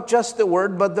read not just the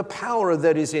word, but the power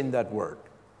that is in that word.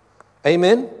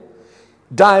 Amen?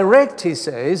 Direct, he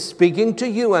says, speaking to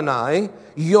you and I,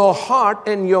 your heart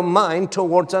and your mind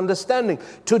towards understanding.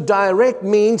 To direct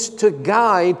means to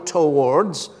guide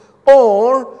towards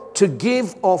or to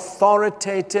give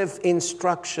authoritative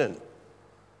instruction.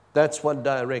 That's what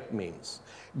direct means.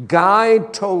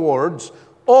 Guide towards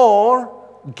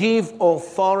or give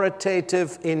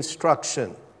authoritative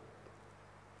instruction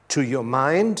to your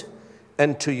mind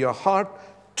and to your heart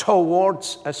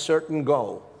towards a certain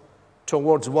goal.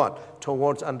 Towards what?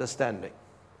 Towards understanding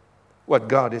what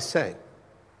God is saying.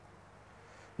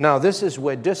 Now, this is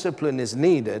where discipline is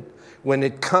needed when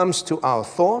it comes to our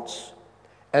thoughts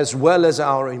as well as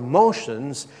our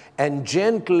emotions, and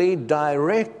gently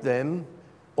direct them,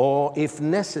 or if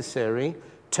necessary,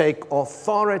 take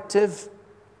authoritative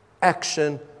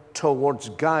action towards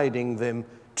guiding them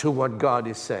to what God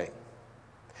is saying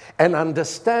and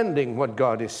understanding what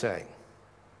God is saying.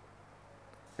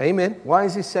 Amen. Why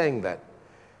is he saying that?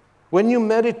 When you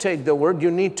meditate the word, you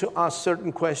need to ask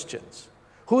certain questions.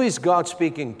 Who is God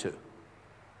speaking to?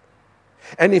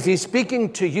 And if he's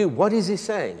speaking to you, what is he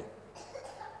saying?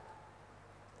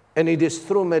 And it is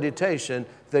through meditation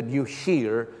that you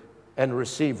hear and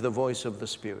receive the voice of the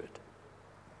Spirit.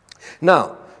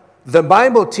 Now, the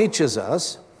Bible teaches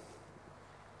us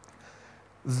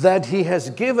that he has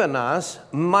given us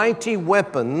mighty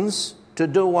weapons to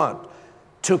do what?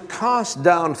 To cast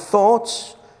down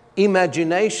thoughts,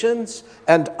 imaginations,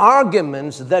 and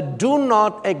arguments that do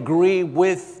not agree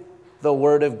with the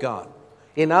Word of God.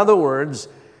 In other words,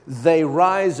 they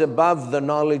rise above the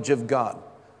knowledge of God.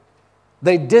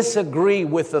 They disagree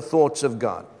with the thoughts of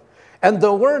God. And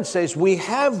the Word says we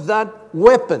have that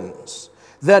weapons,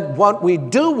 that what we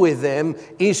do with them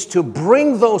is to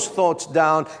bring those thoughts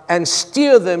down and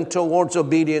steer them towards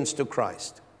obedience to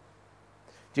Christ.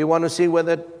 Do you want to see where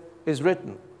that is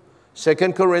written? 2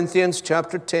 Corinthians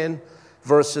chapter 10,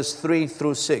 verses 3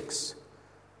 through 6.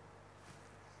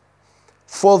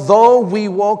 For though we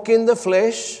walk in the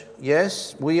flesh,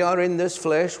 yes, we are in this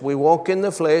flesh, we walk in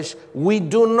the flesh, we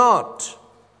do not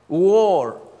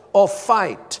war or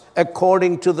fight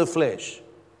according to the flesh.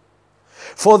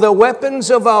 For the weapons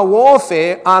of our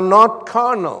warfare are not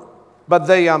carnal, but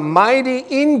they are mighty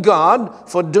in God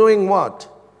for doing what?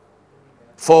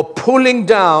 For pulling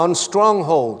down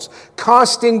strongholds,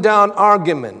 casting down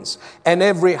arguments, and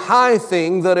every high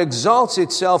thing that exalts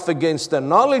itself against the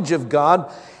knowledge of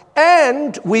God,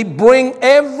 and we bring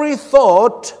every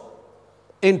thought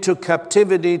into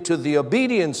captivity to the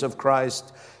obedience of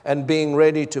Christ, and being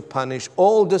ready to punish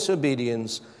all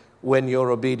disobedience when your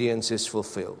obedience is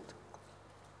fulfilled.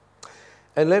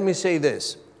 And let me say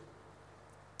this,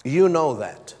 you know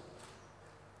that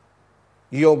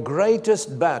your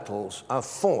greatest battles are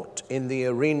fought in the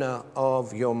arena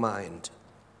of your mind,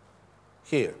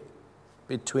 here,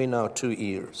 between our two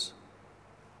ears.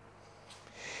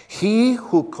 He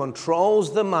who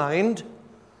controls the mind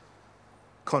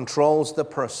controls the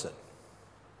person.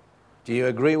 Do you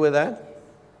agree with that?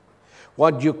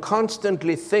 What you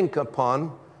constantly think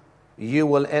upon, you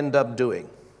will end up doing.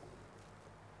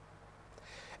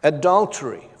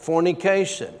 Adultery,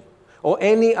 fornication, or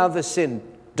any other sin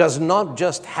does not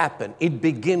just happen. It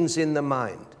begins in the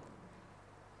mind.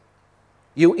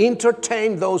 You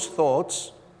entertain those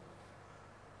thoughts,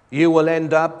 you will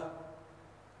end up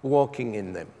walking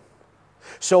in them.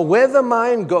 So where the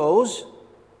mind goes,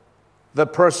 the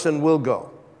person will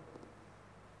go.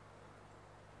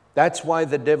 That's why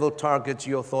the devil targets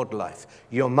your thought life,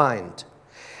 your mind.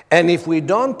 And if we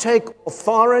don't take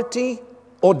authority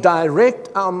or direct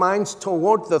our minds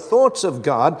toward the thoughts of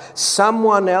God,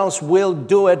 someone else will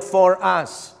do it for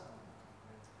us.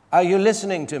 Are you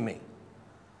listening to me?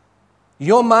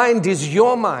 Your mind is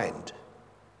your mind.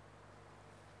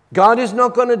 God is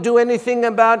not going to do anything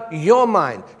about your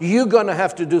mind. You're going to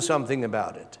have to do something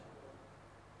about it.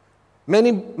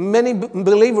 Many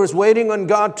believers waiting on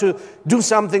God to do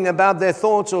something about their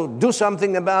thoughts or do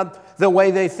something about the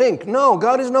way they think. No,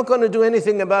 God is not going to do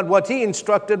anything about what He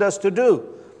instructed us to do.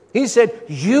 He said,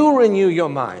 you renew your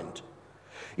mind.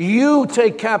 You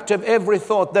take captive every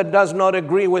thought that does not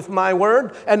agree with my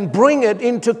word and bring it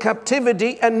into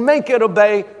captivity and make it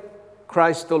obey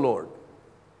Christ the Lord.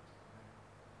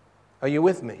 Are you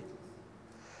with me?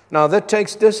 Now that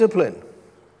takes discipline.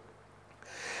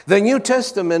 The New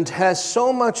Testament has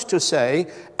so much to say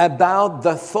about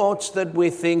the thoughts that we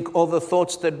think or the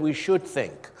thoughts that we should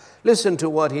think. Listen to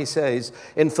what he says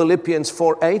in Philippians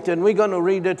 4:8, and we're going to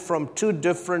read it from two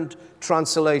different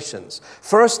translations.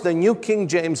 First, the New King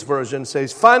James Version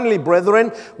says, finally, brethren,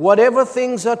 whatever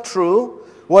things are true,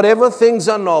 whatever things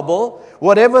are noble,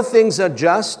 whatever things are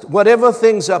just, whatever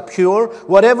things are pure,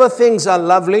 whatever things are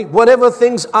lovely, whatever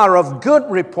things are of good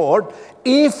report,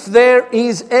 if there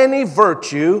is any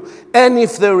virtue, and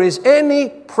if there is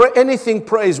anything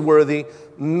praiseworthy,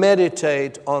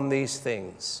 meditate on these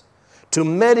things. To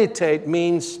meditate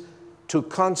means to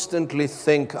constantly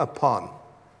think upon.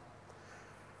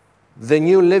 The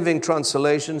New Living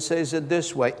Translation says it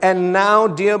this way. And now,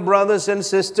 dear brothers and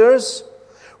sisters,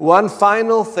 one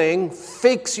final thing,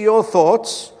 fix your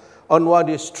thoughts on what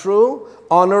is true,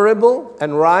 honorable,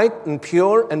 and right, and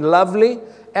pure, and lovely,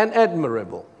 and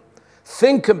admirable.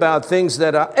 Think about things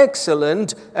that are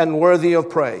excellent and worthy of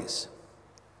praise.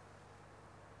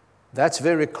 That's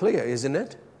very clear, isn't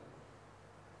it?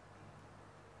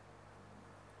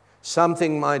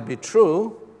 Something might be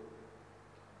true,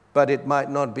 but it might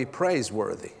not be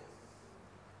praiseworthy.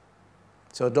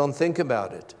 So don't think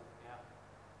about it.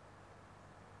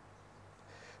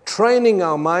 Training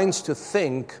our minds to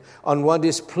think on what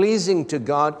is pleasing to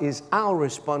God is our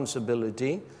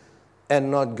responsibility and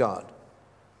not God.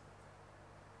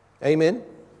 Amen?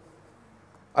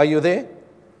 Are you there?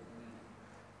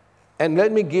 And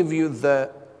let me give you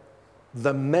the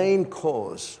main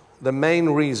cause, the main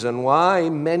reason why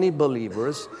many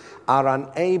believers are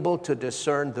unable to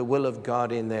discern the will of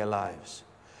God in their lives.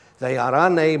 They are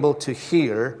unable to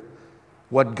hear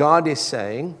what God is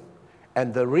saying,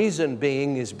 and the reason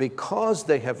being is because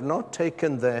they have not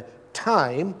taken the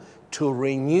time to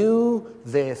renew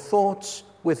their thoughts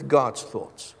with God's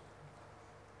thoughts.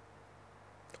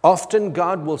 Often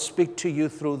God will speak to you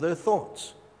through their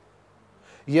thoughts.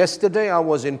 Yesterday I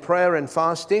was in prayer and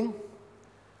fasting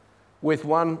with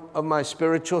one of my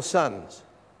spiritual sons.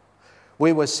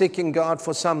 We were seeking God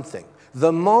for something.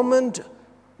 The moment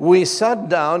we sat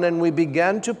down and we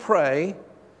began to pray,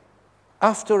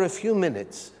 after a few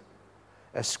minutes,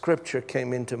 a scripture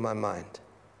came into my mind.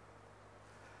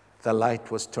 The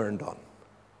light was turned on.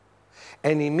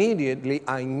 And immediately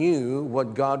I knew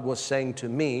what God was saying to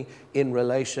me in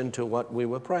relation to what we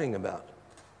were praying about.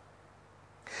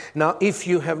 Now, if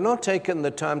you have not taken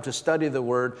the time to study the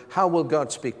Word, how will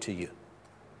God speak to you?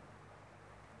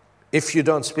 If you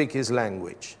don't speak His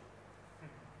language.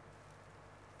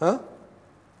 Huh?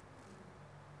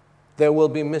 There will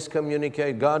be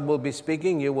miscommunication. God will be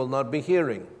speaking, you will not be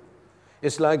hearing.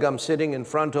 It's like I'm sitting in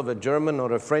front of a German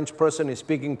or a French person is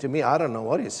speaking to me. I don't know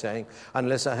what he's saying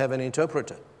unless I have an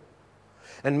interpreter.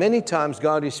 And many times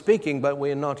God is speaking, but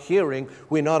we're not hearing,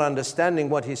 we're not understanding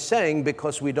what He's saying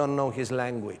because we don't know His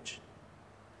language.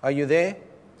 Are you there?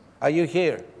 Are you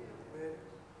here?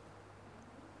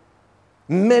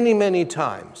 Many, many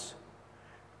times,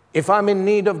 if I'm in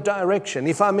need of direction,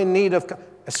 if I'm in need of...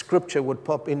 a scripture would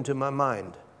pop into my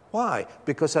mind. Why?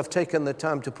 Because I've taken the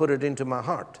time to put it into my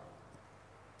heart.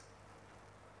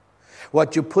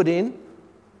 What you put in,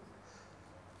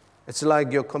 it's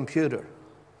like your computer.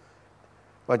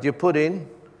 What you put in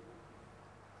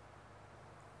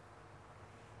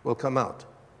will come out.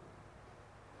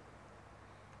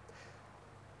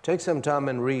 Take some time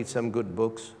and read some good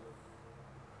books.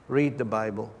 Read the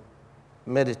Bible.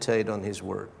 Meditate on His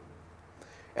Word.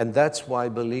 And that's why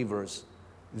believers,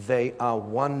 they are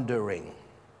wondering.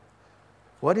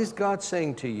 What is God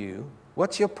saying to you?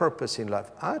 What's your purpose in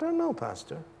life? I don't know,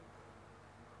 Pastor.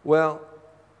 Well,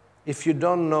 if you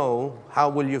don't know, how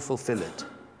will you fulfill it?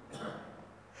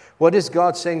 What is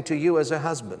God saying to you as a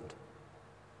husband?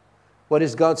 What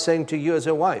is God saying to you as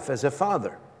a wife, as a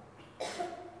father?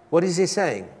 What is He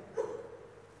saying?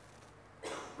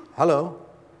 Hello?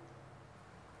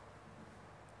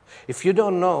 If you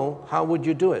don't know, how would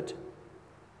you do it?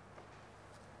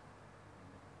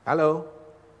 Hello?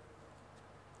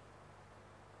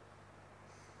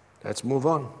 Let's move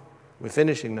on. We're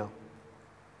finishing now.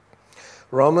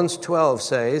 Romans 12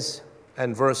 says,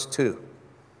 and verse 2,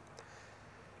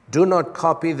 do not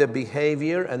copy the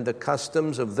behavior and the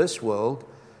customs of this world,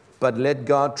 but let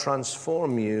God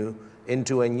transform you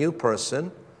into a new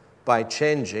person by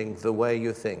changing the way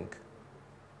you think.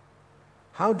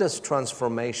 How does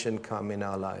transformation come in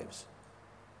our lives?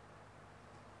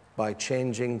 By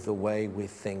changing the way we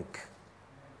think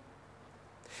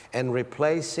and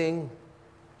replacing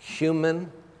human,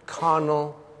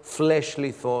 carnal,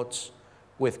 fleshly thoughts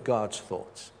with God's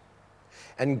thoughts.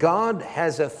 And God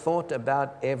has a thought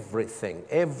about everything.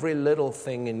 Every little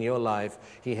thing in your life,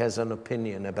 He has an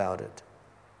opinion about it.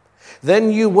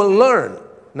 Then you will learn.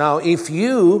 Now, if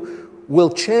you will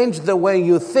change the way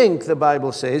you think, the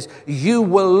Bible says, you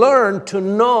will learn to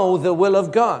know the will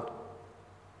of God.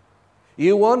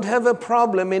 You won't have a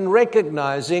problem in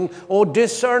recognizing or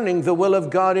discerning the will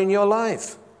of God in your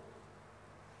life.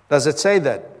 Does it say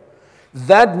that?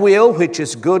 That will which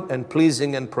is good and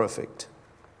pleasing and perfect.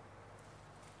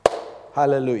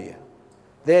 Hallelujah.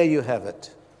 There you have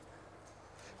it.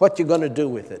 What you going to do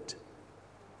with it?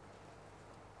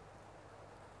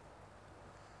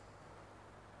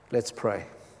 Let's pray.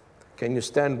 Can you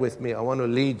stand with me? I want to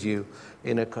lead you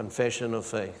in a confession of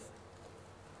faith.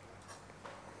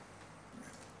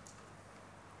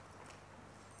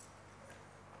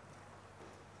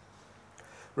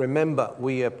 Remember,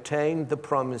 we obtained the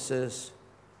promises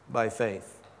by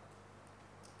faith.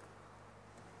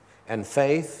 And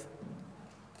faith,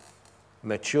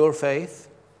 mature faith,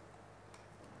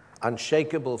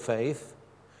 unshakable faith,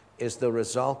 is the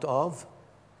result of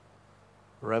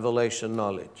revelation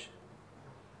knowledge.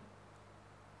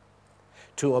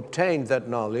 To obtain that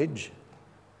knowledge,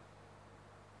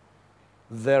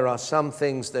 there are some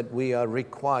things that we are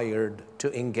required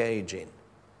to engage in.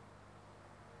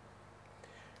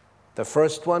 The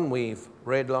first one we've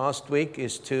read last week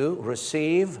is to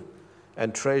receive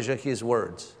and treasure His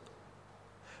words.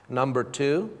 Number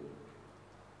 2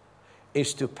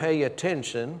 is to pay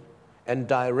attention and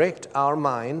direct our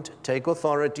mind, take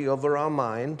authority over our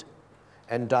mind,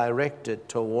 and direct it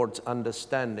towards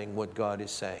understanding what God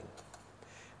is saying.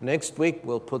 Next week,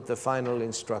 we'll put the final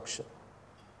instruction.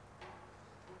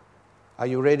 Are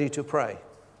you ready to pray?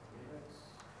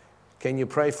 Can you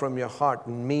pray from your heart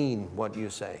and mean what you're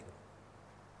saying?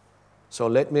 So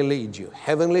let me lead you.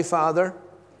 Heavenly Father,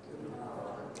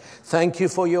 thank you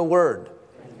for your word.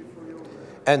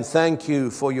 And thank you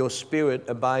for your Spirit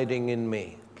abiding in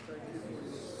me.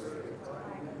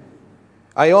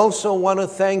 I also want to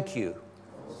thank you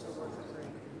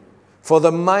for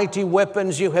the mighty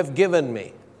weapons you have given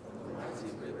me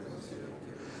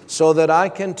so that I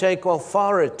can take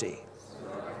authority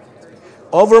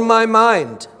over my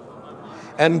mind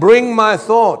and bring my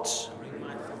thoughts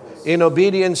in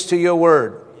obedience to your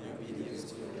word.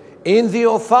 In the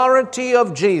authority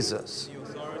of Jesus,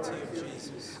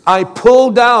 I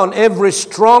pull down every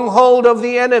stronghold of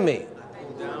the enemy.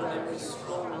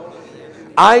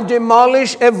 I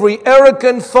demolish every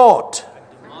arrogant thought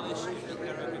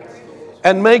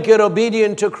and make it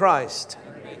obedient to Christ.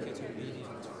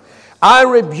 I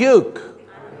rebuke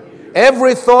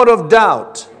every thought of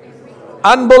doubt,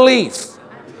 unbelief,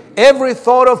 every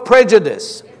thought of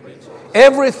prejudice,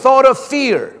 every thought of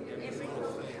fear.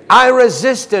 I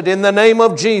resist it in the name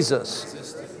of Jesus.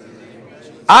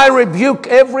 I rebuke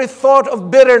every thought of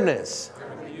bitterness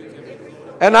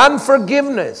and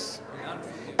unforgiveness.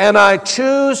 And I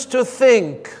choose to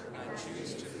think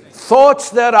thoughts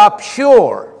that are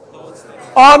pure,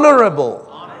 honorable,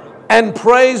 and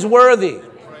praiseworthy.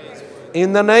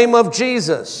 In the name of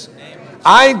Jesus,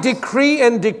 I decree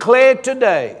and declare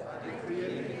today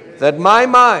that my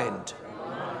mind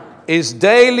is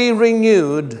daily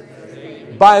renewed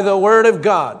by the Word of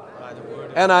God.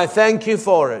 And I thank you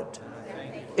for it.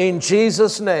 In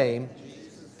Jesus' name,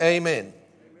 amen.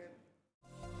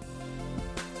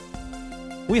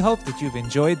 We hope that you've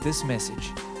enjoyed this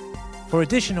message. For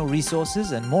additional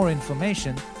resources and more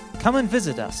information, come and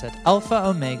visit us at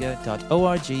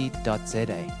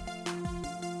alphaomega.org.za.